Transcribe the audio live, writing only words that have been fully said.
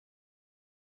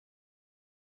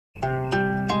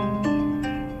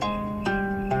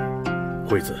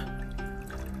惠子，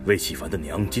魏启凡的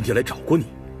娘今天来找过你。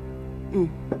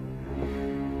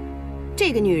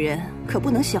这个女人可不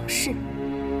能小视。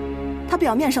她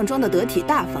表面上装得得体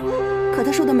大方，可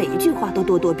她说的每一句话都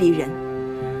咄咄逼人。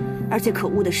而且可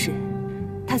恶的是，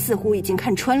她似乎已经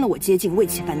看穿了我接近魏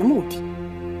启凡的目的。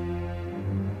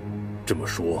这么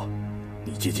说，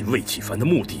你接近魏启凡的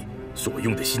目的，所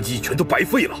用的心机全都白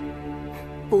费了？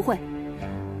不会，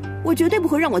我绝对不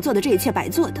会让我做的这一切白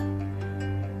做的。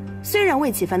虽然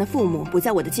魏启凡的父母不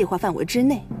在我的计划范围之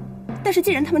内，但是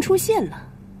既然他们出现了，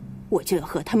我就要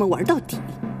和他们玩到底。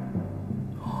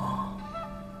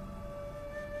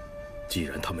既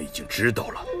然他们已经知道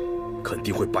了，肯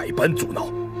定会百般阻挠。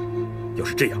要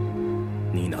是这样，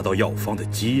你拿到药方的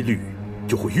几率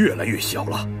就会越来越小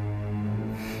了。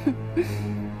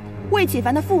魏启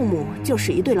凡的父母就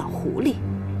是一对老狐狸，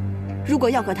如果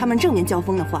要和他们正面交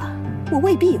锋的话，我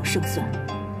未必有胜算。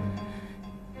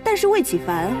但是魏启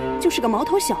凡就是个毛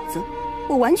头小子，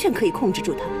我完全可以控制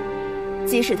住他，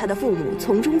即使他的父母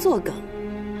从中作梗。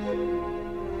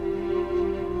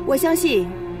我相信，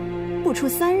不出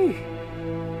3日，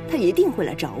他一定会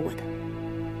来找我的。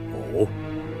哦，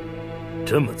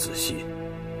这么仔细？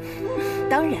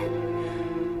当然，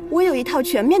我有一套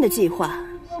全面的计划。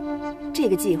这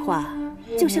个计划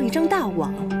就像一张大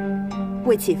网，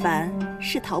魏启凡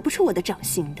是逃不出我的掌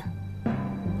心的。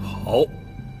好，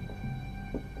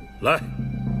来，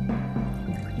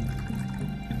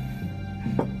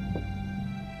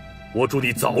我祝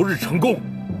你早日成功。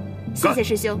谢谢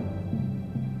师兄。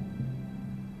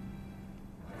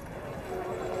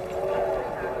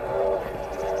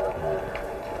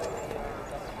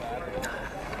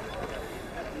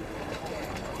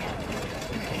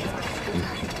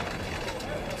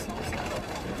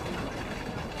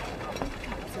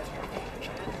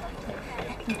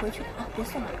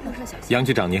杨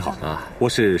局长你好啊，我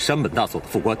是山本大佐的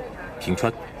副官平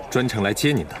川，专程来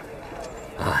接您的。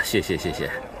啊，谢谢。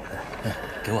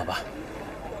给我吧。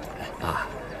啊，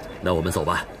那我们走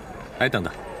吧。哎，等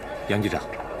等，杨局长，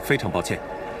非常抱歉，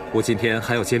我今天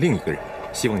还要接另一个人，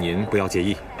希望您不要介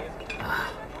意。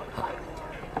啊，好。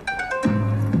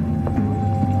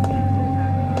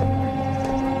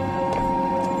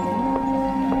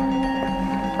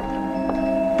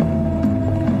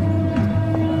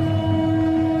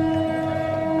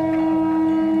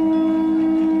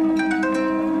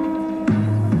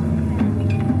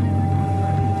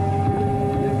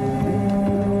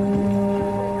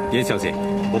严小姐，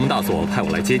我们大佐派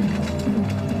我来接你。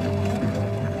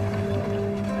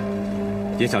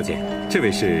严小姐，这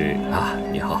位是啊，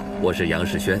你好，我是杨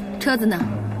世轩。车子呢？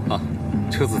啊，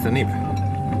车子在那边。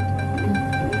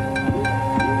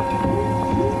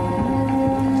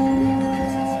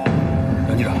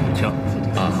杨局长，请。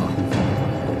啊，好。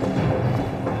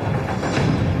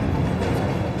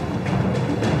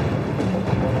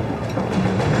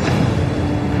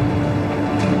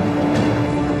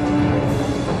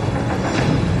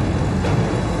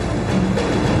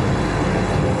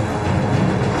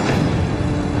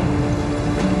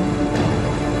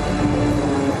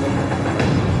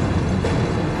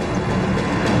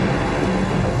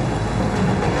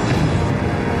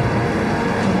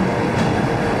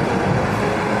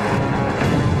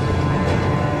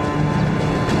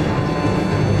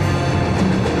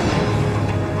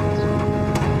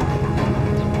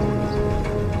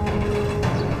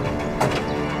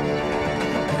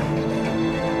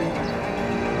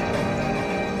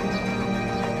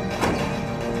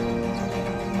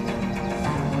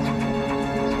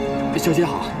小姐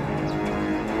好，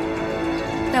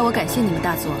代我感谢你们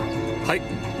大佐。嗨。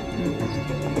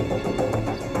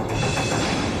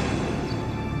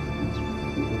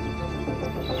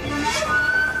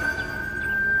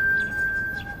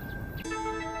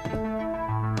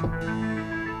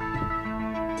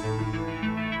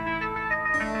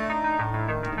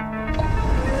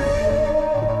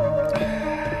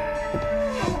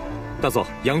大佐，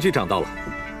杨局长到了。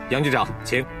杨局长，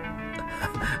请。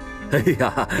哎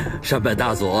呀，山本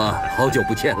大佐，好久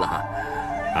不见了。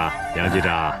啊，杨局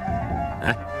长，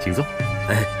哎，请坐。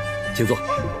哎，请坐。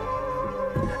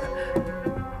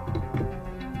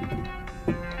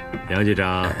杨局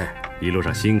长，一路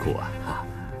上辛苦啊，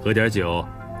喝点酒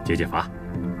解解乏。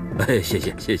哎，谢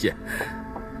谢。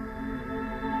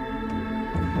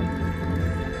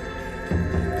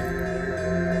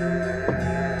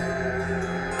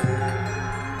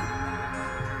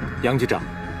杨局长，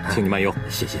请你慢用。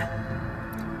谢谢。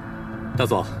大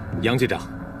佐，杨局长，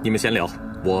你们先聊，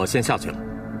我先下去了。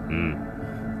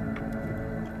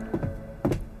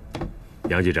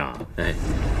杨局长，哎，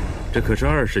这可是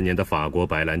20年的法国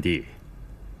白兰地，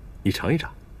你尝一尝。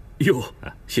哟，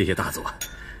谢谢大佐。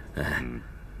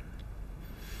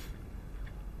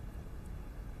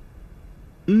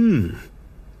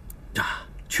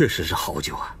确实是好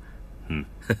酒啊。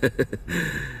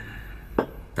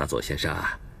大佐先生，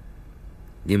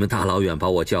你们大老远把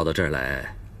我叫到这儿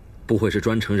来，不会是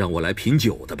专程让我来品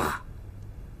酒的吧？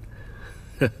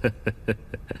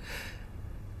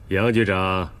杨局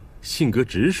长性格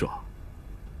直爽，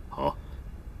好，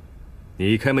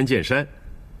你开门见山，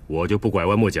我就不拐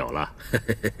弯抹角了。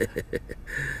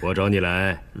我找你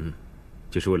来，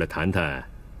就是为了谈谈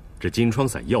这金疮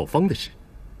散药方的事。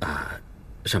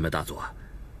上面大佐，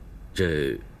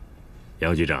这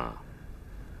杨局长，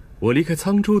我离开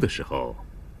沧州的时候，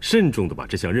慎重地把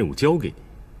这项任务交给你。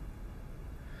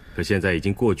可现在已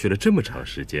经过去了这么长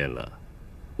时间了，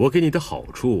我给你的好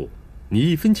处，你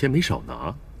一分钱没少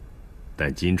拿，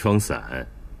但金疮散，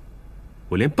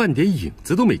我连半点影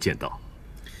子都没见到。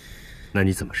那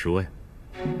你怎么说呀？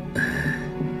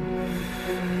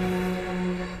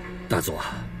大佐，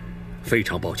非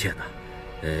常抱歉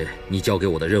你交给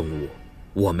我的任务，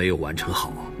我没有完成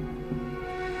好，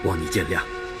望你见谅。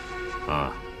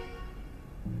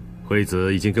惠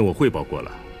子已经跟我汇报过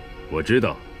了，我知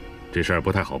道这事儿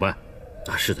不太好办。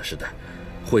是的，是的，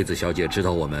惠子小姐知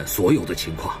道我们所有的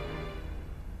情况。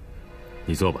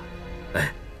你坐吧。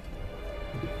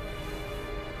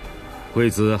惠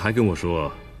子还跟我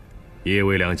说，叶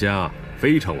魏两家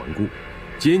非常顽固，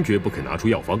坚决不肯拿出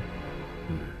药方，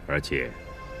而且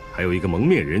还有一个蒙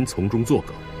面人从中作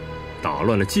梗，打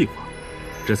乱了计划，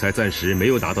这才暂时没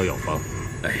有拿到药方。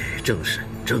正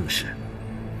是。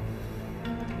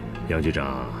杨局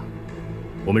长，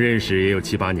我们认识也有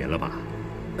7、8年了吧？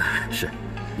是。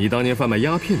你当年贩卖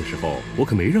鸦片的时候，我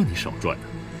可没让你少赚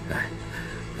呢。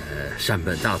善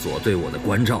本大佐对我的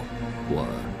关照，我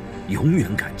永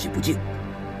远感激不尽。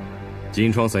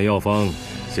金疮散药方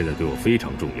现在对我非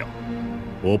常重要，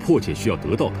我迫切需要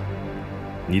得到它。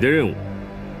你的任务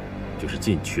就是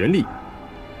尽全力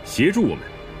协助我们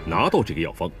拿到这个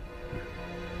药方。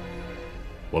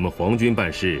我们皇军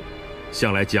办事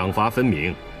向来奖罚分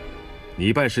明，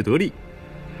你办事得力，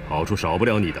好处少不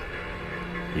了你的；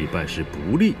你办事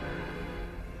不利，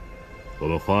我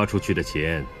们花出去的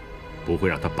钱不会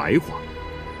让它白花。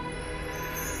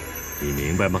你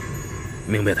明白吗？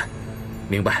明白的，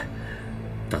明白。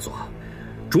大佐，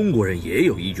中国人也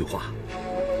有一句话，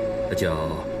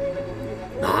叫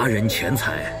拿人钱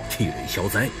财替人消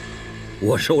灾。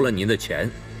我收了您的钱，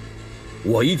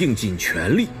我一定尽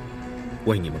全力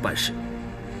为你们办事。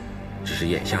只是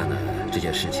眼下呢，这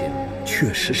件事情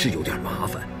确实是有点麻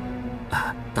烦。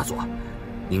大佐，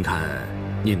您看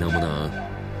您能不能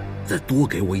再多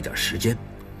给我一点时间？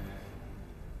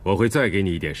我会再给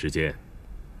你一点时间。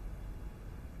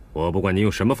我不管你用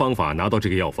什么方法拿到这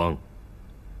个药方，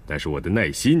但是我的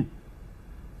耐心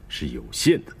是有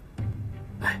限的。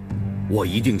我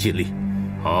一定尽力。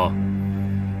好，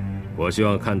我希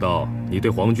望看到你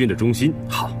对皇军的忠心。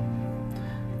好，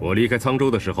我离开沧州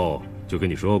的时候就跟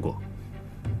你说过，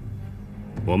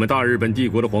我们大日本帝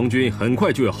国的皇军很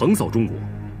快就要横扫中国。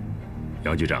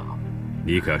杨局长，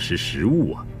你可要识时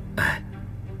务啊！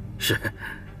是。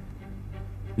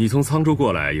你从沧州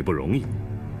过来也不容易，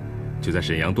就在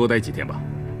沈阳多待几天吧。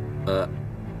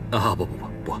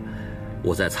不，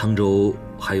我在沧州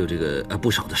还有这个不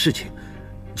少的事情。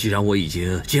既然我已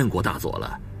经见过大佐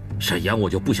了，沈阳我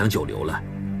就不想久留了，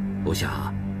我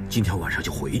想今天晚上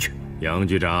就回去。杨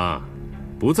局长，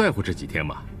不在乎这几天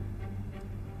吗？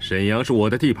沈阳是我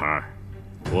的地盘，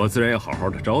我自然要好好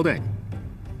的招待你。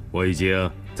我已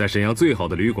经在沈阳最好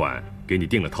的旅馆给你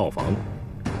订了套房，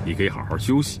你可以好好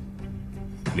休息。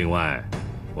另外，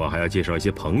我还要介绍一些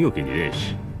朋友给你认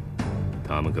识，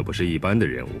他们可不是一般的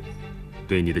人物，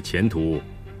对你的前途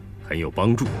很有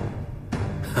帮助。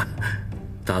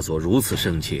大佐如此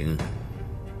盛情，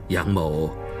杨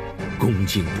某恭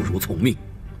敬不如从命。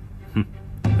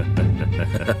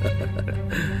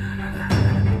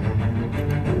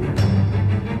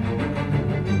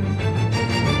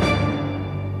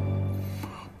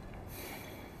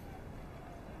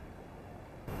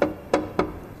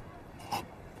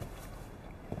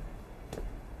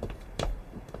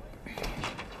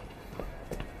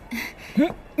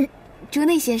竹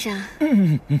内先生，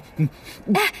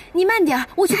你慢点，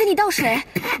我去给你倒水。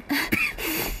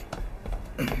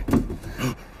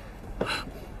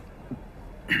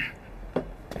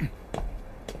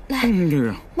来，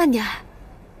慢点。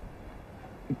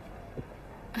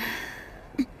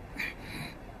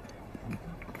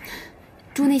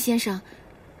竹内先生，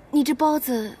你这包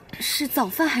子是早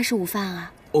饭还是午饭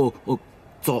啊？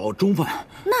早中饭。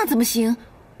那怎么行？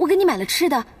我给你买了吃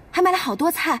的，还买了好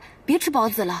多菜，别吃包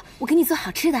子了，我给你做好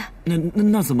吃的。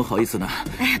那怎么好意思呢？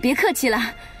别客气了，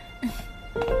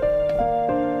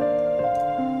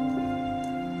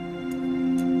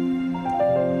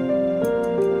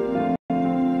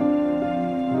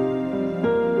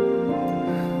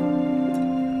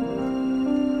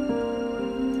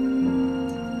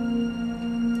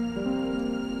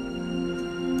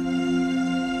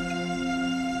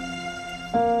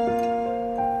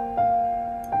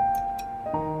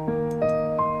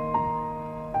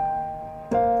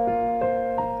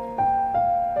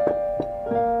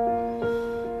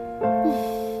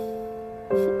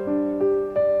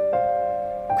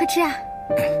快吃啊！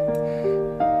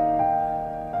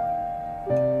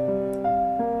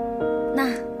那，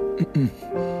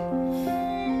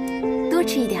多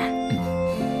吃一点。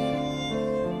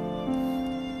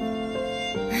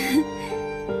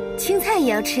青菜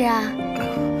也要吃啊。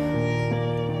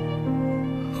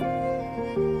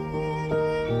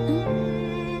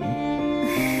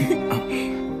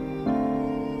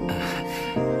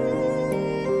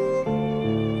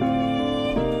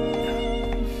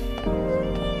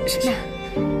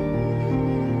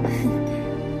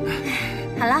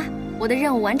好啦，我的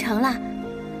任务完成了，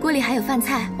锅里还有饭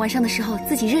菜，晚上的时候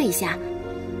自己热一下。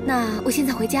那我现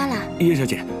在回家了。叶小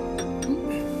姐，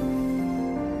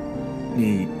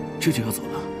你这就要走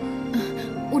了？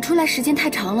我出来时间太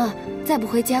长了，再不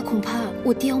回家恐怕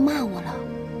我爹要骂我了。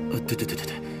对，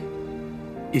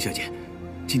叶小姐，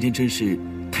今天真是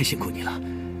太辛苦你了。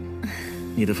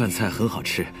你的饭菜很好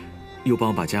吃，又帮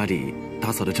我把家里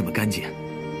打扫得这么干净，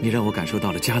你让我感受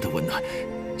到了家的温暖，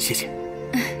谢谢。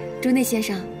竹内先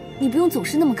生，你不用总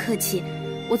是那么客气，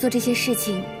我做这些事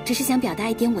情只是想表达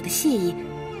一点我的谢意。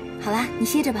好啦，你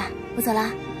歇着吧，我走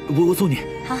了。我送你。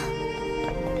好。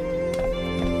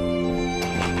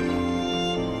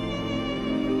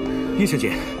叶小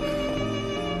姐，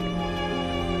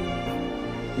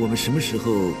我们什么时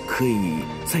候可以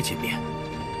再见面？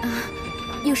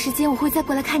有时间我会再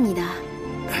过来看你的。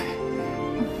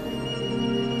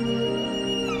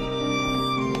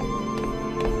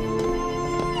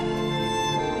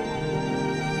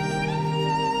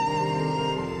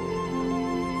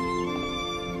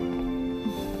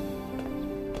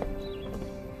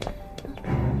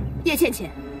叶倩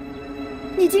倩，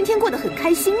你今天过得很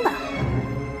开心吧？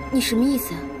你什么意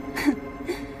思？哼，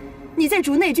你在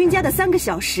竹内君家的3个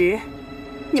小时，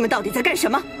你们到底在干什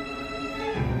么？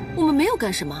我们没有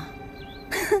干什么。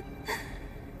哼，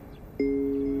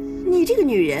你这个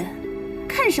女人，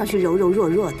看上去柔柔弱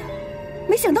弱的，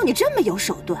没想到你这么有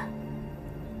手段。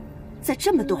在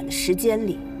这么短的时间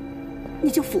里，你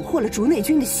就俘获了竹内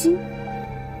君的心。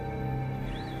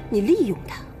你利用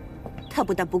他。他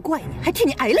不但不怪你，还替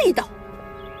你挨了一刀。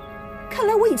看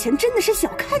来我以前真的是小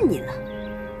看你了。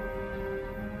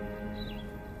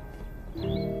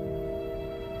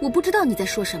我不知道你在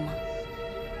说什么，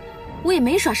我也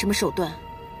没耍什么手段。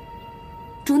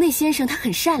竹内先生他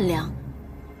很善良，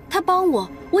他帮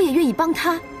我，我也愿意帮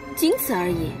他，仅此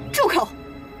而已。住口！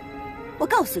我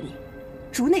告诉你，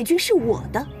竹内君是我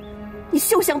的，你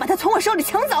休想把他从我手里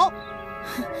抢走。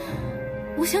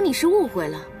我想你是误会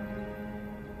了。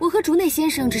我和竹内先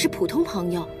生只是普通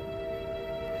朋友。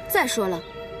再说了，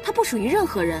他不属于任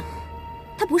何人，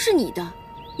他不是你的，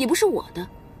也不是我的，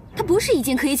他不是一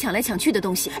件可以抢来抢去的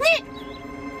东西。你，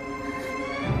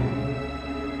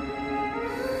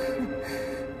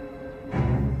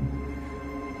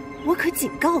我可警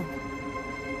告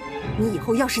你，你以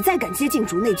后要是再敢接近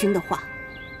竹内君的话，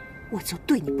我就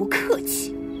对你不客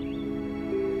气。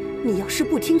你要是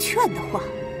不听劝的话，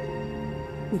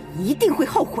你一定会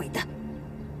后悔的。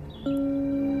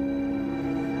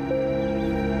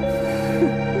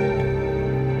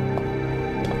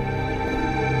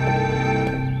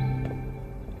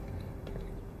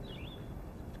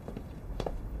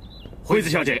惠子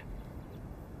小姐，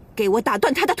给我打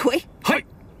断他的腿！嗨！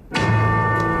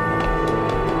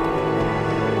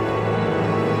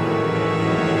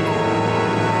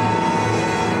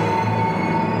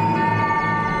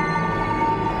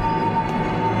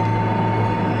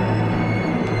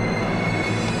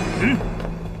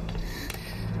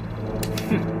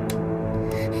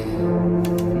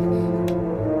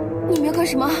你们要干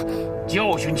什么？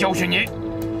教训教训你！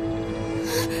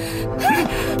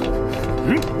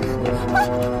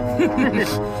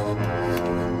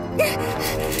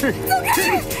走开！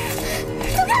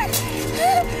走开！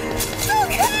走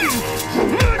开！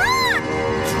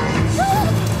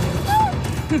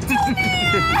救命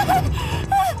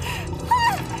啊！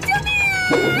救命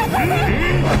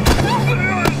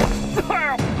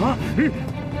啊！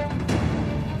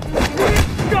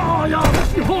大呀！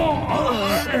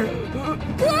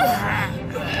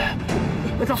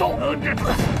走！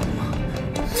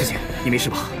姐姐，你没事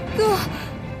吧？哥，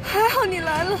还好你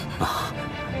来了。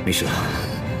没事了。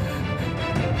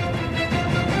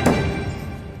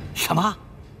什么？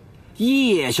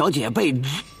叶小姐被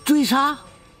追杀？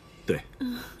对，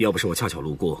要不是我恰巧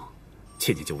路过，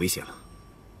倩倩就危险了。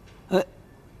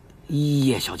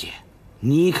叶小姐，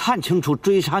你看清楚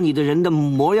追杀你的人的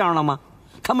模样了吗？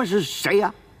他们是谁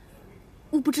呀？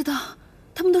我不知道，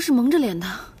他们都是蒙着脸的。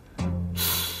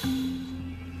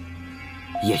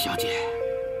叶小姐，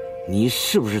你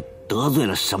是不是得罪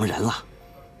了什么人了？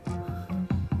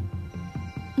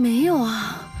没有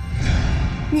啊。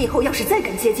你以后要是再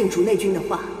敢接近竹内军的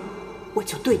话，我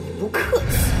就对你不客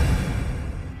气。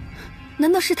难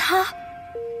道是他？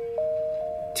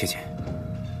倩倩，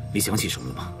你想起什么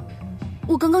了吗？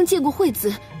我刚刚见过惠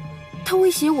子，他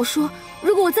威胁我说，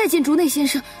如果我再见竹内先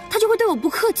生，他就会对我不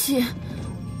客气。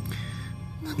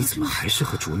你怎么还是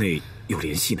和竹内有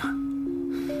联系呢？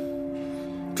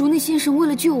竹内先生为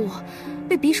了救我，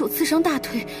被匕首刺伤大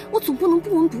腿，我总不能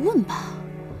不闻不问吧？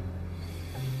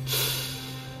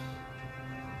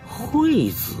惠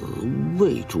子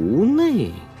为竹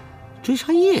内追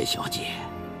杀叶小姐，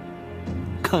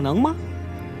可能吗？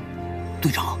队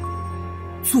长，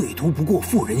最毒不过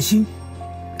妇人心，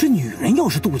这女人要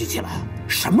是妒忌起来，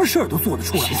什么事儿都做得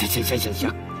出来。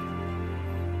行，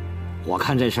我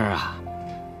看这事儿啊，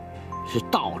是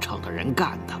道场的人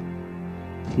干的。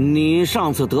你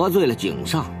上次得罪了井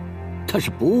上，他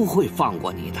是不会放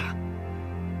过你的。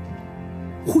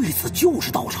惠子就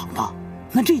是道场的，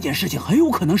那这件事情很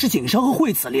有可能是井上和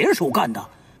惠子联手干的，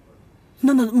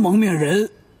那蒙面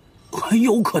人很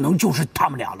有可能就是他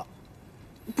们俩了。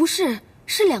不是，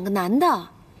是两个男的。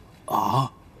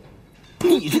啊！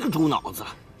你这个猪脑子，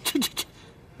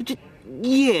这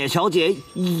叶小姐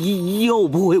又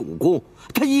不会武功，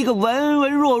她一个文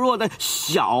文弱弱的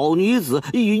小女子，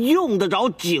用得着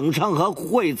井上和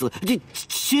惠子这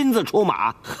亲自出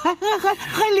马，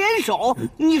还联手？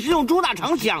你是用猪大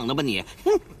肠想的吧你？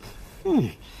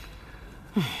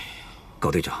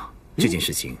高队长，这件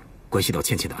事情关系到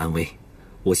倩倩的安危，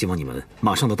我希望你们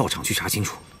马上到道场去查清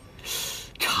楚。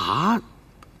查？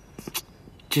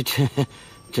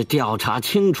这调查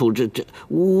清楚，这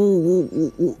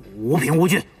无凭无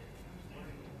据。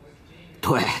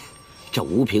对，这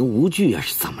无凭无据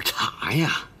是怎么查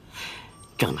呀？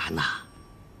正南呐，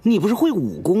你不是会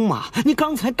武功吗？你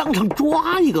刚才当场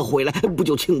抓一个回来，不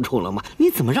就清楚了吗？你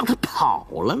怎么让他跑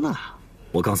了呢？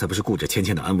我刚才不是顾着倩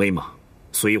倩的安危吗？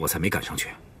所以我才没赶上去。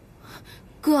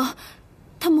哥，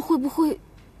他们会不会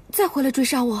再回来追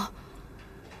杀我？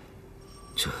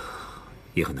这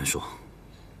也很难说。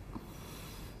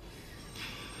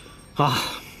啊，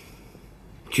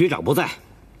局长不在，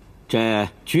这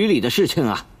局里的事情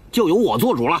啊，就由我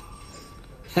做主了。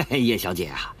嘿嘿，叶小姐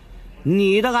啊，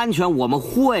你的安全我们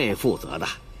会负责的。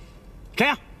这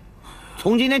样，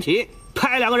从今天起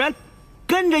派2个人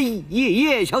跟着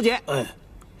叶小姐。嘿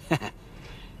嘿，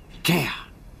这样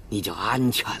你就安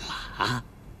全了啊！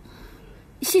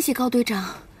谢谢高队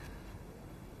长。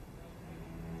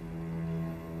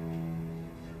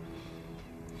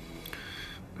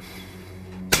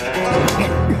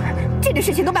这点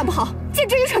事情都办不好，简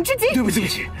直愚蠢至极。对不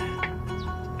起，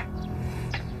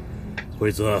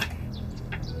惠子，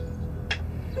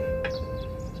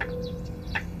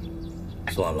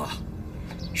算了。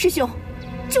师兄，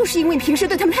就是因为平时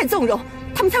对他们太纵容，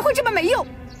他们才会这么没用。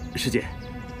师姐，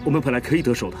我们本来可以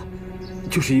得手的，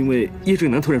就是因为叶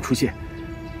正南突然出现，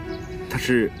他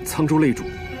是沧州擂主，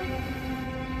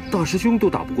大师兄都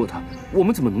打不过他，我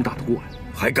们怎么能打得过呀？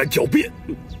还敢狡辩，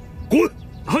滚！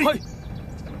嗨！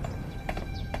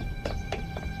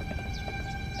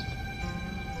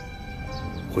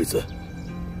惠子，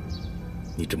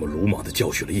你这么鲁莽地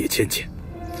教训了叶倩倩，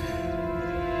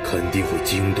肯定会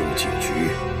惊动警局。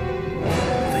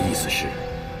我的意思是，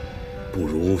不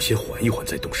如先缓一缓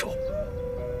再动手。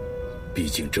毕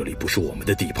竟这里不是我们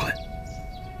的地盘，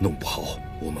弄不好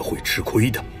我们会吃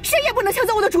亏的。谁也不能抢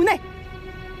走我的主内，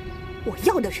我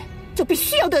要的人就必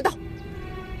须要得到。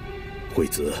惠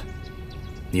子，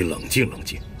你冷静冷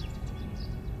静。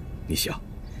你想，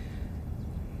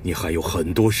你还有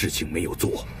很多事情没有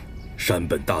做，山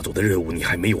本大佐的任务你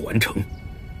还没有完成，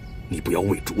你不要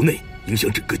为竹内影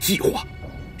响整个计划。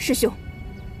师兄，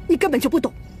你根本就不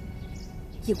懂，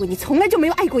因为你从来就没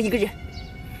有爱过一个人。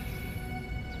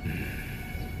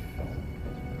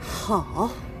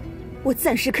好，我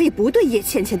暂时可以不对叶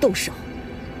倩倩动手，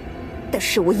但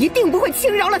是我一定不会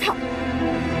轻饶了她。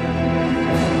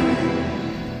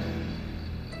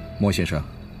莫先生，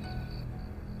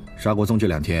沙国宗这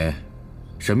2天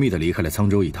神秘地离开了沧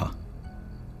州一趟，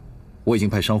我已经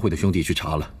派商会的兄弟去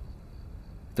查了，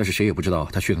但是谁也不知道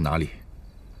他去了哪里。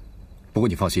不过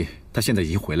你放心，他现在已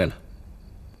经回来了。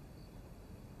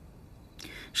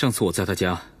上次我在他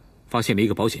家发现了一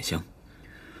个保险箱，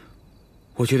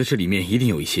我觉得这里面一定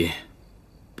有一些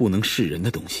不能示人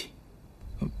的东西。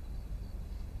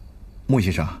莫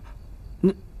先生，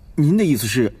那您的意思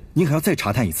是您还要再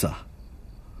查探一次啊？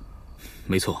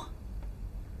没错。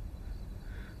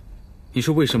你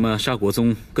说为什么沙国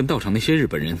宗跟道场那些日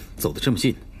本人走得这么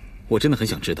近？我真的很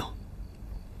想知道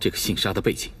这个姓沙的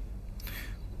背景。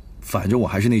反正我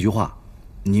还是那句话，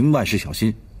您万事小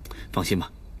心。放心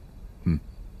吧。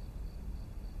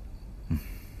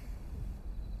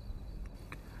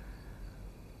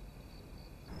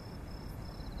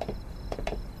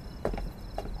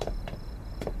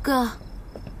哥，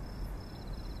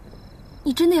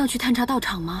你真的要去探查道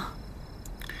场吗？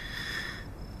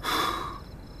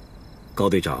高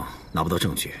队长拿不到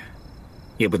证据，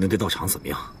也不能对道场怎么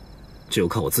样，只有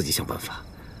靠我自己想办法。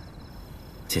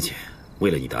倩倩，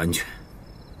为了你的安全，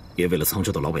也为了沧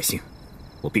州的老百姓，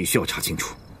我必须要查清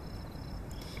楚。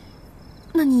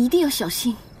那你一定要小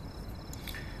心。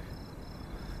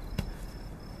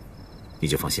你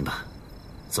就放心吧，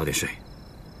早点睡。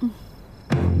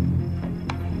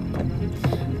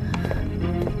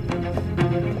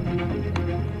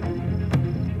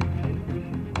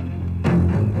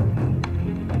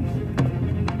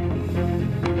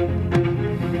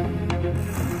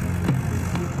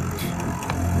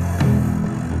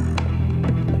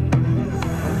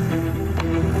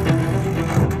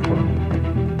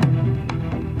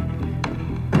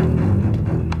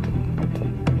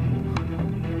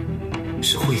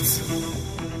是惠子，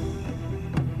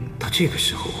她这个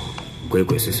时候鬼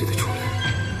鬼祟祟的出来，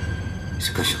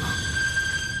是干什么？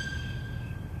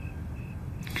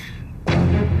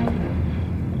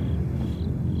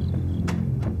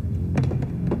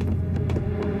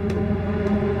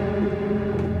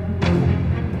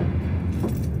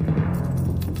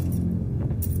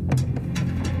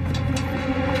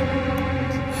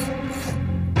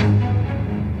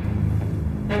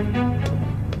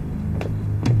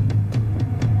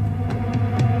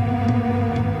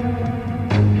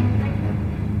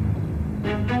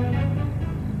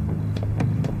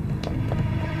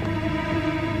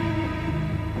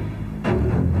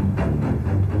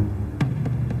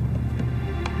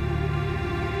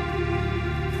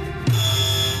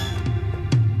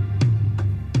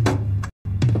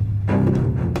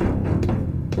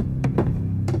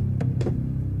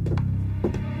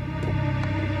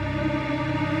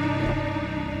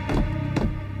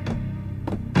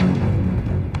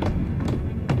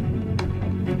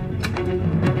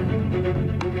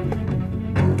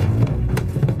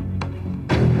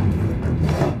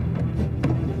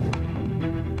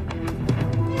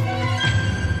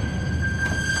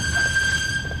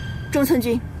中村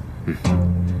君，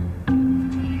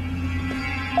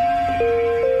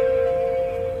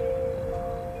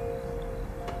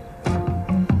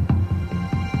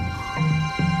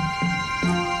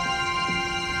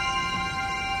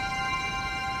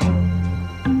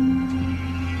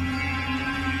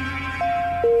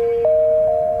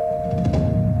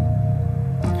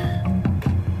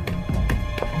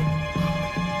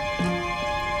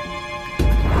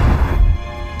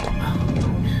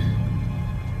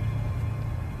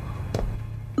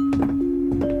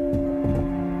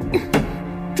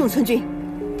中村君，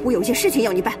我有一件事情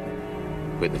要你办。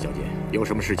惠子小姐，有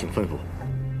什么事情吩咐？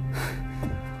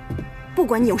不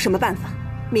管你有什么办法，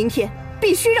明天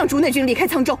必须让竹内君离开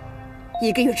沧州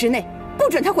，1个月之内不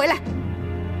准他回来。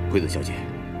惠子小姐，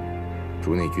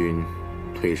竹内君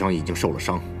腿上已经受了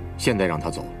伤，现在让他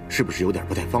走，是不是有点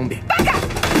不太方便？八嘎！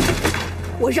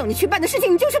我让你去办的事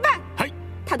情，你就去办。嗨，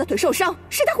他的腿受伤，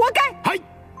是他活该。嗨，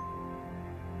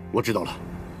我知道了。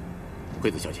惠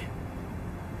子小姐，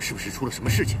是不是出了什么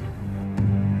事情？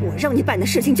我让你办的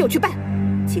事情就去办，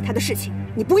其他的事情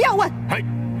你不要问。嗨，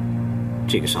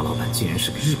这个沙老板竟然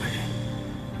是个日本人，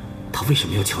他为什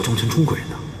么要乔装成中国人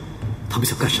呢？他们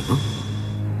想干什么？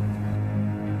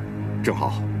正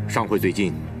好商会最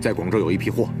近在广州有一批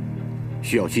货，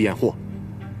需要去验货，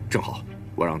正好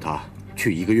我让他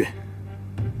去1个月。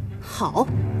好，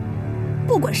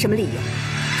不管什么理由，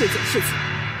这件事情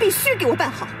必须给我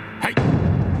办好。嗨，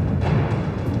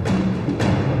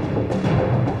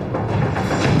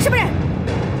什么人？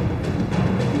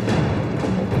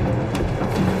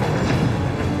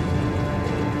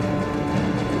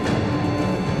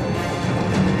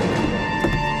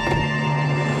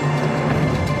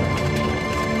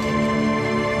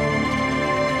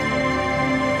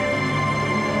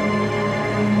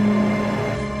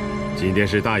今天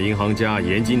是大银行家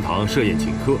严金堂设宴请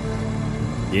客。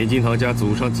严金堂家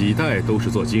祖上几代都是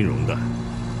做金融的，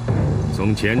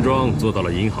从钱庄做到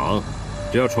了银行，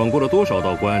只要闯过了多少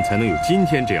道关，才能有今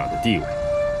天这样的地位。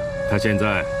他现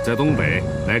在在东北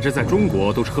乃至在中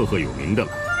国都是赫赫有名的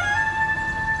了。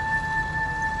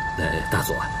大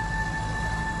佐，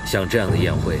像这样的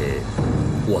宴会，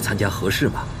我参加合适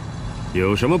吗？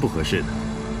有什么不合适的？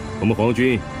我们皇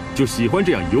军就喜欢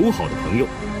这样友好的朋友。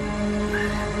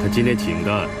他今天请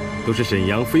的都是沈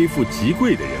阳非富即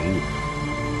贵的人物，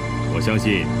我相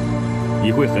信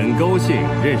你会很高兴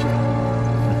认识他。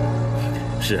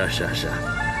是啊，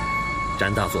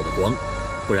沾大佐的光，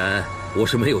不然我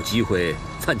是没有机会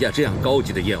参加这样高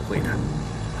级的宴会的。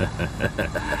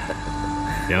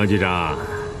梁局长，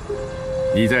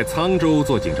你在沧州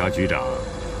做警察局长，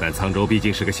但沧州毕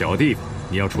竟是个小地方，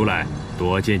你要出来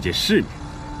多见见世面。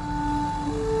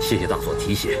谢谢大佐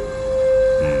提携。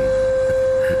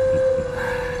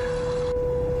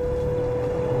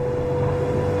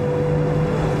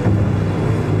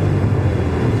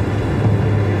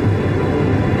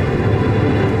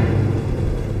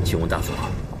请问大佐，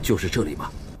就是这里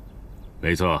吗？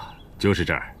没错，就是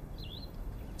这儿。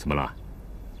怎么了？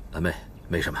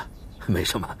没什么，没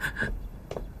什么。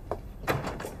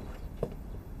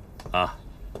啊，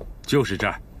就是这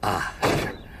儿啊。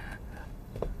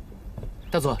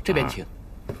大佐，这边请。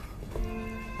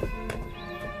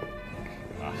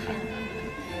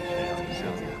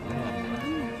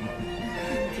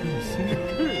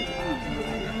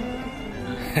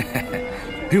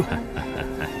哟，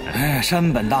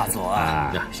山本大佐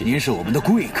啊，您是我们的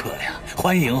贵客呀，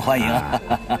欢迎欢迎啊！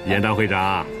严大会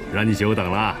长，让你久等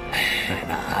了。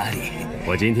哪里？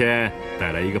我今天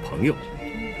带来一个朋友，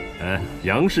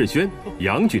杨世轩，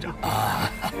杨局长啊。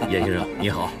严先生你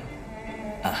好。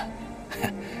啊，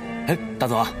大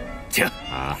佐，请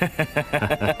啊。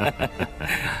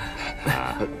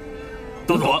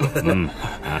大佐，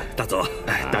大佐，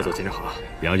大佐先生好。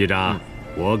杨局长，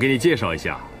我给你介绍一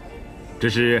下。这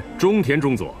是中田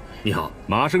中佐，你好；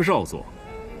麻生少佐，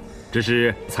这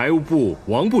是财务部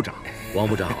王部长，王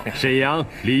部长好；沈阳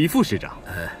李副市长，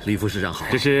李副市长好；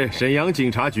这是沈阳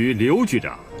警察局刘局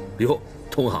长，哟，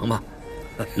同行嘛。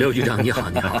刘局长你好，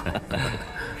你好。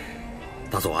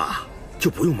大佐啊，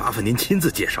就不用麻烦您亲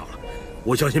自介绍了，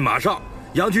我相信马上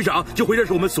杨局长就会认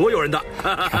识我们所有人的。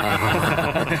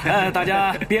大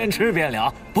家边吃边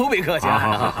聊，不必客气。好，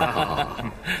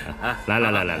来，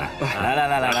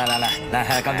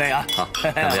干杯啊！好，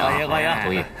干杯啊！欢迎，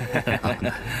同意。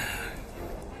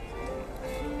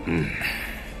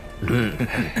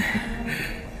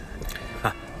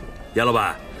杨老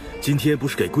板，今天不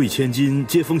是给贵千金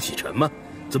接风洗尘吗？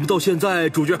怎么到现在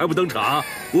主角还不登场？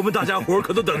我们大家伙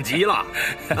可都等急了。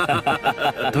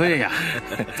对呀，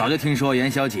早就听说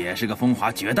严小姐是个风华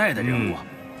绝代的人物，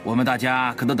我们大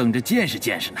家可都等着见识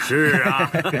见识呢。是啊。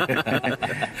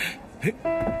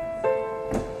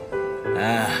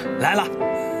来了。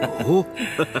哦。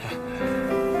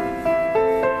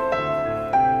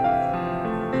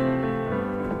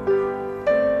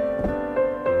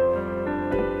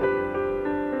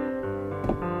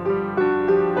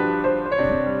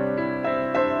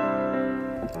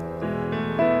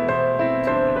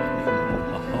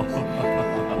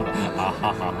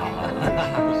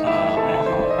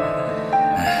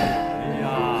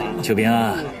秋萍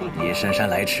啊，你姗姗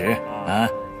来迟啊，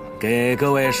给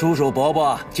各位叔叔伯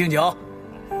伯敬酒。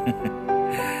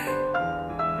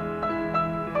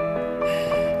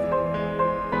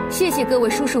谢谢各位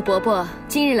叔叔伯伯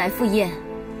今日来赴宴，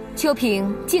秋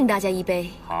萍敬大家一杯。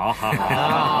好，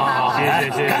谢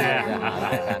谢。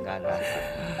干。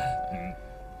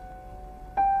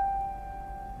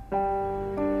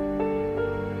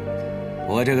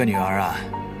我这个女儿啊，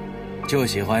就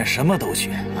喜欢什么都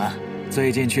学啊。最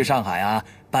近去上海啊，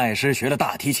拜师学了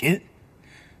大提琴。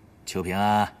秋萍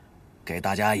啊，给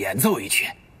大家演奏一曲，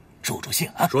助助兴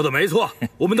啊！说的没错，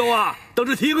我们都等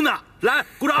着听呢。来，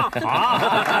鼓掌！好，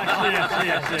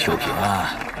是。秋萍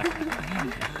啊，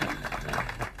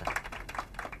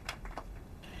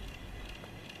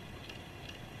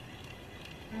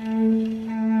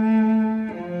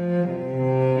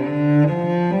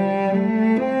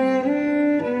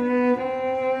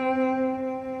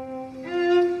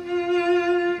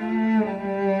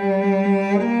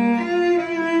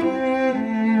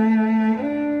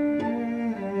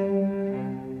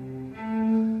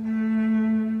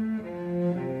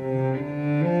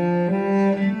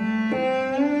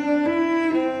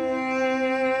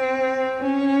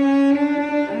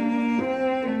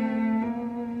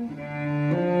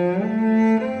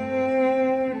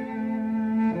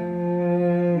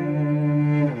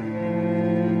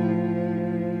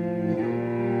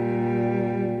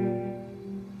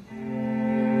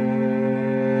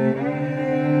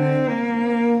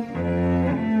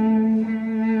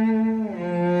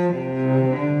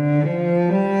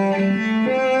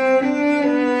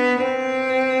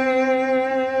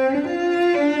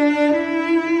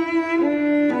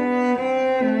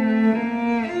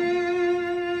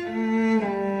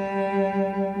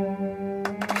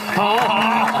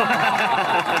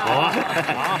好啊！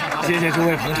谢谢诸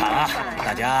位捧场啊！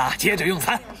大家接着用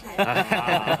餐。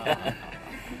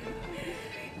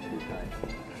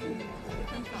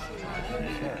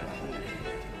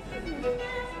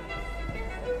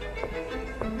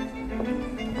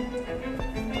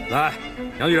来，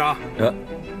杨局长，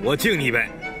我敬你一杯。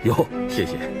哟，谢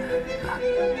谢。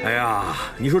哎呀，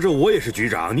你说这我也是局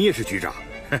长，你也是局长，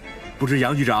不知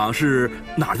杨局长是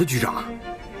哪儿的局长？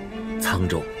沧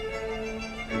州。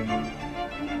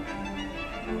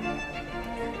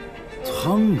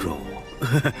沧州，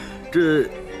这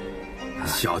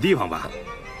小地方吧，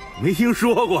没听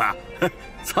说过呀。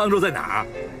沧州在哪儿？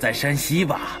在山西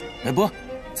吧？哎不，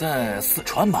在四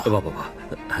川吧？不，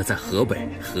在河北。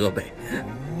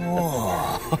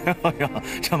哦，哎呀，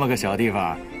这么个小地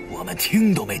方，我们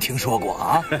听都没听说过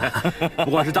啊！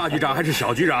不管是大局长还是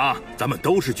小局长，咱们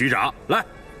都是局长。来，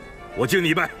我敬你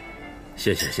一杯。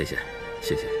谢谢。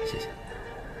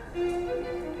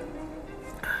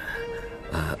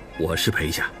我失陪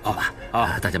一下，好吧？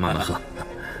大家慢慢喝。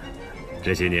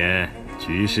这些年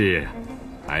局势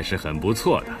还是很不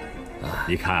错的。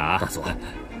你看啊，大佐，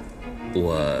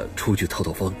我出去透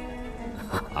透风。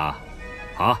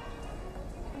好。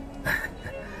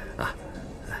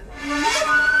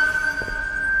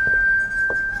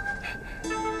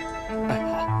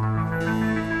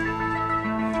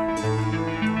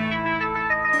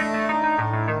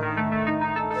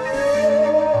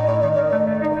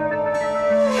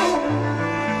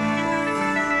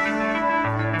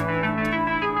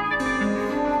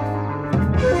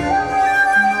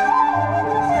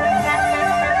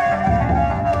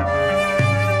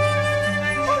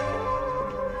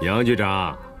杨局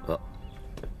长，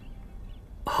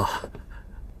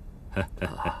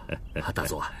大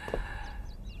佐，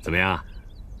怎么样？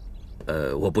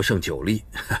我不胜酒力，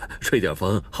吹点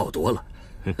风好多了。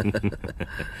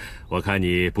我看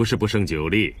你不是不胜酒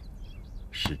力，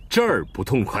是这儿不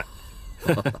痛快。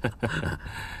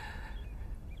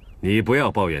你不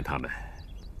要抱怨他们，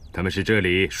他们是这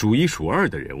里数一数二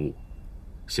的人物，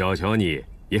小瞧你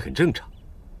也很正常。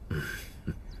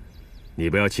你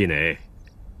不要气馁，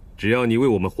只要你为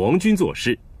我们皇军做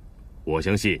事，我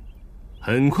相信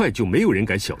很快就没有人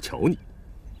敢小瞧你。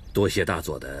多谢大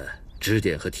佐的指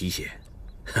点和提携。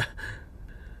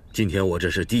今天我这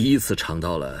是第一次尝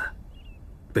到了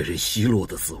被人奚落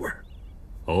的滋味。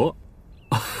哦，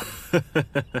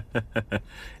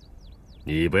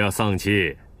你不要丧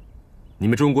气。你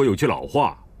们中国有句老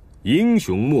话，英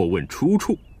雄莫问出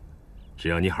处。只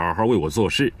要你好好为我做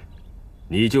事，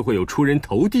你就会有出人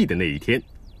头地的那一天。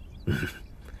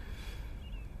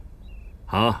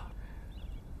好，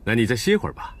那你再歇会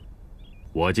儿吧，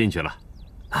我进去了。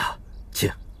请。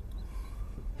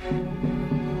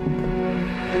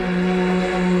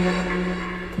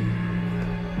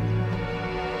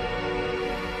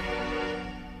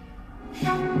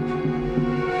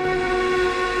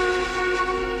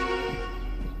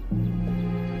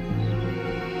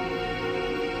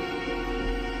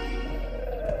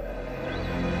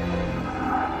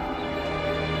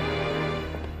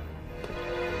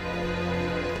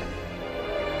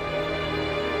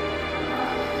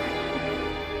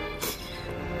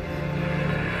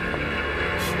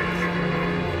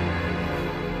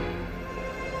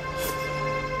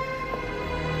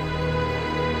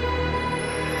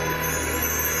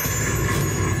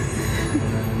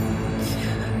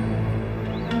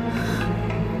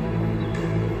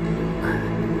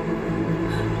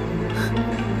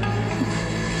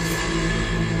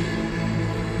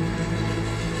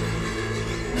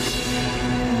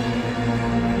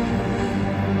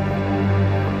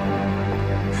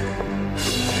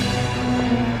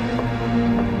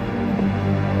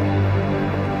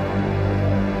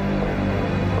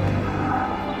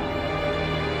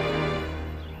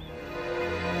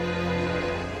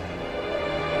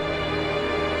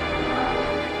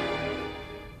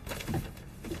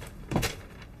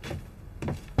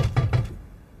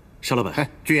邵老板，哎，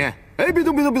军爷，哎，别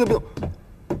动，来，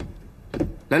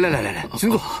请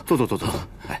坐，坐，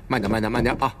哎，慢点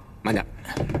啊，慢点，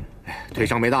哎，腿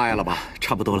伤没大碍了吧？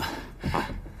差不多了，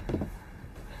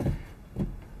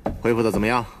恢复的怎么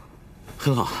样？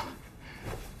很好。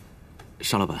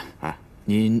邵老板，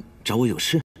您找我有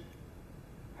事？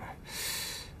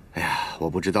哎呀，我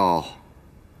不知道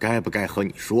该不该和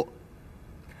你说。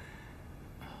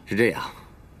是这样，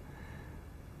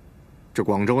这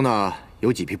广州呢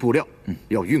有几批布料，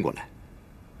要运过来，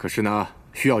可是呢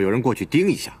需要有人过去盯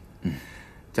一下，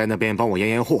在那边帮我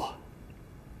验货。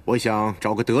我想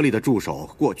找个得力的助手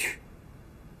过去，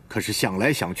可是想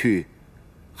来想去，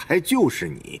还就是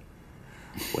你。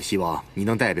我希望你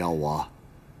能代表我，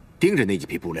盯着那几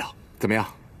批布料。怎么样，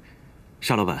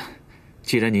沙老板？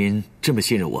既然您这么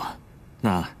信任我，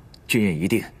那军演一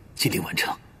定尽力完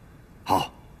成。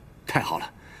好，太好了，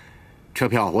车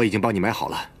票我已经帮你买好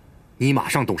了，你马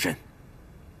上动身。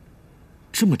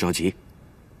这么着急？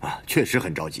啊，确实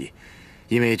很着急，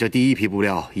因为这第一批布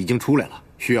料已经出来了，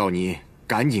需要你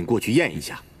赶紧过去验一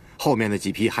下，后面的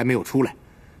几批还没有出来，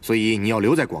所以你要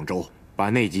留在广州，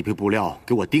把那几批布料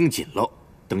给我盯紧了，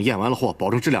等验完了货，保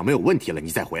证质量没有问题了，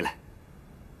你再回来。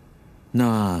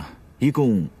那一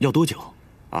共要多久？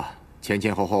啊，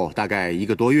前后大概1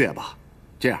个多月吧。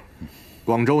这样，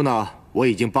广州呢，我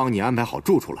已经帮你安排好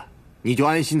住处了，你就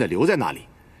安心的留在那里，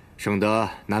省得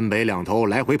南北两头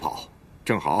来回跑。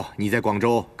正好你在广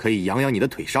州可以养养你的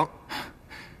腿伤。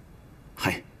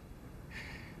嗨，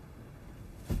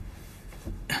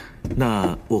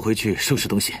那我回去收拾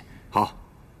东西。好，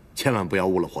千万不要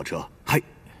误了火车。嗨，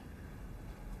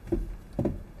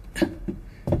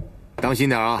当心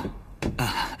点啊！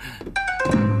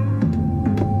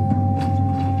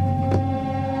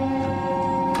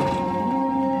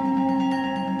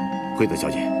惠子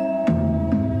小姐，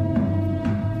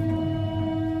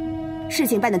事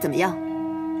情办得怎么样？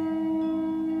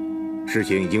事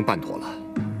情已经办妥了，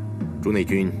驻内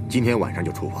军今天晚上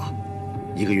就出发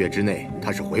，1个月之内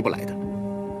他是回不来的。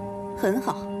很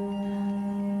好。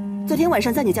昨天晚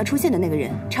上在你家出现的那个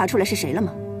人，查出来是谁了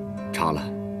吗？查了，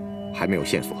还没有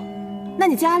线索。那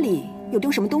你家里有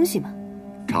丢什么东西吗？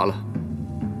查了，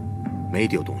没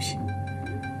丢东西。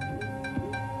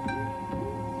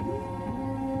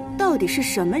到底是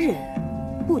什么人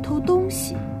不偷东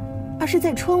西，而是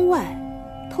在窗外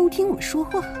偷听我们说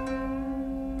话？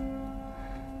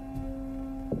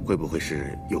会不会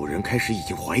是有人开始已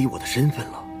经怀疑我的身份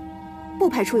了？不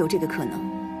排除有这个可能。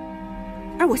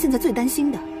而我现在最担心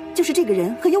的就是这个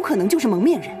人很有可能就是蒙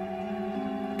面人。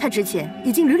他之前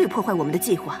已经屡屡破坏我们的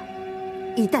计划，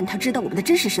一旦他知道我们的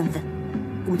真实身份，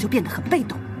我们就变得很被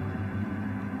动。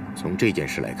从这件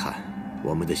事来看，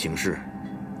我们的行事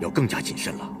要更加谨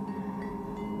慎了。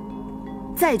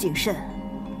再谨慎，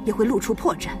也会露出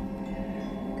破绽。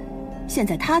现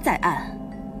在他在暗，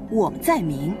我们在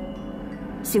明，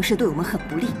形势对我们很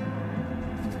不利，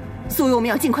所以我们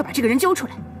要尽快把这个人揪出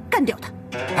来，干掉他。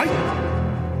哎，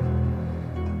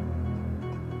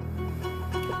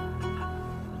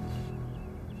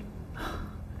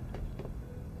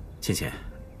倩倩，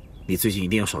你最近一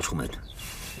定要少出门。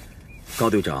高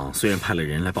队长虽然派了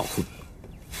人来保护你，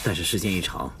但是时间一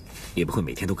长，也不会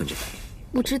每天都跟着你。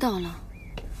我知道了。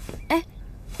哎，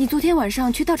你昨天晚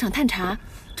上去道场探查，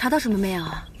查到什么没有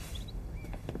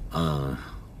啊？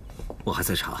我还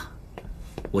在查，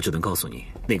我只能告诉你，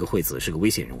那个惠子是个危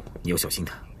险人物，你要小心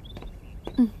她。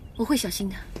嗯，我会小心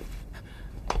的。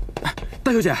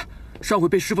大小姐，上回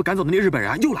被师傅赶走的那日本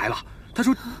人又来了，他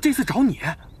说这次找你。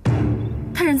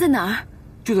他人在哪儿？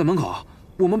就在门口，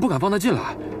我们不敢放他进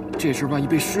来，这事万一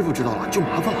被师傅知道了就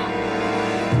麻烦了。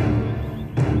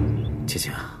倩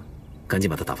倩啊，赶紧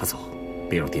把他打发走，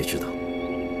别让爹知道。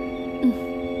嗯，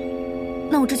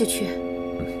那我这就去。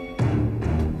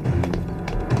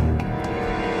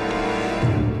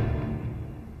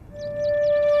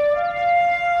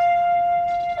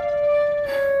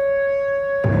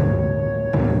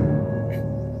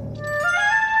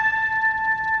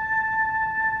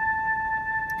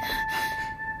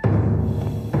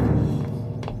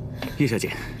叶小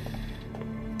姐，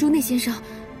竹内先生，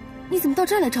你怎么到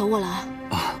这儿来找我了？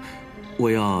啊，我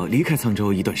要离开沧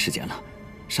州一段时间了，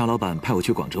沙老板派我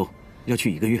去广州，要去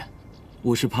1个月。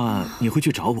我是怕你会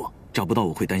去找我，找不到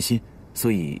我会担心，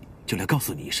所以就来告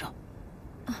诉你一声。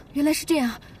啊，原来是这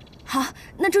样。好，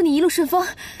那祝你一路顺风。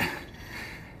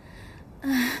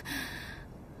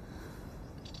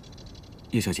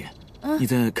叶小姐，你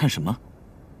在看什么？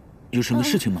有什么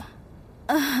事情吗？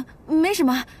没什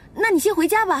么，那你先回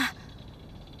家吧。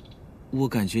我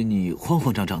感觉你慌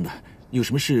慌张张的，有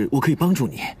什么事我可以帮助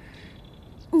你。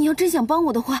你要真想帮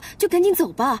我的话，就赶紧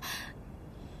走吧。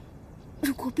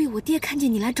如果被我爹看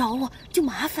见你来找我，就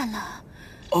麻烦了。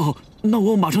哦，那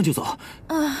我马上就走。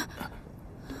啊，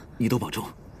你都保重。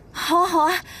好啊，好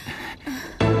啊。